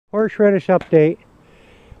Horseradish update.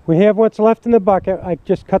 We have what's left in the bucket. I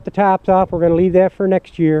just cut the tops off. We're going to leave that for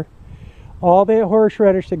next year. All that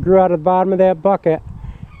horseradish that grew out of the bottom of that bucket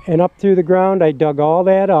and up through the ground, I dug all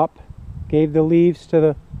that up. Gave the leaves to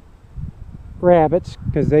the rabbits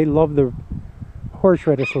because they love the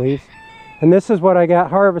horseradish leaves. And this is what I got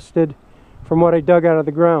harvested from what I dug out of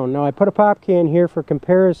the ground. Now I put a pop can here for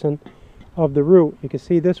comparison of the root. You can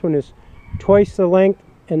see this one is twice the length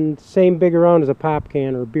and same big around as a pop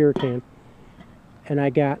can or a beer can. And I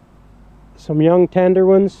got some young tender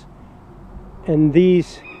ones and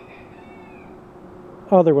these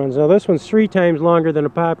other ones. Now this one's 3 times longer than a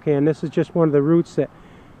pop can. This is just one of the roots that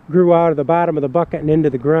grew out of the bottom of the bucket and into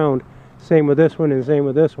the ground. Same with this one and same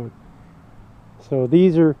with this one. So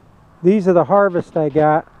these are the harvest I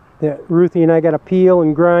got that Ruthie and I got to peel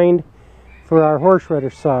and grind for our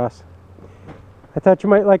horseradish sauce. I thought you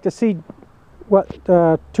might like to see what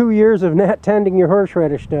 2 years of not tending your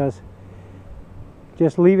horseradish does.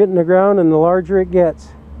 Just leave it in the ground and the larger it gets.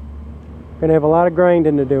 Gonna have a lot of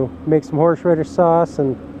grinding to do. Make some horseradish sauce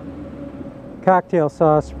and cocktail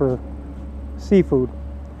sauce for seafood.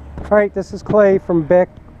 Alright, this is Clay from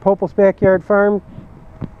Popel's Backyard Farm,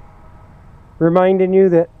 reminding you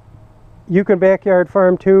that you can backyard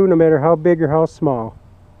farm too, no matter how big or how small.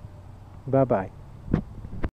 Bye-bye.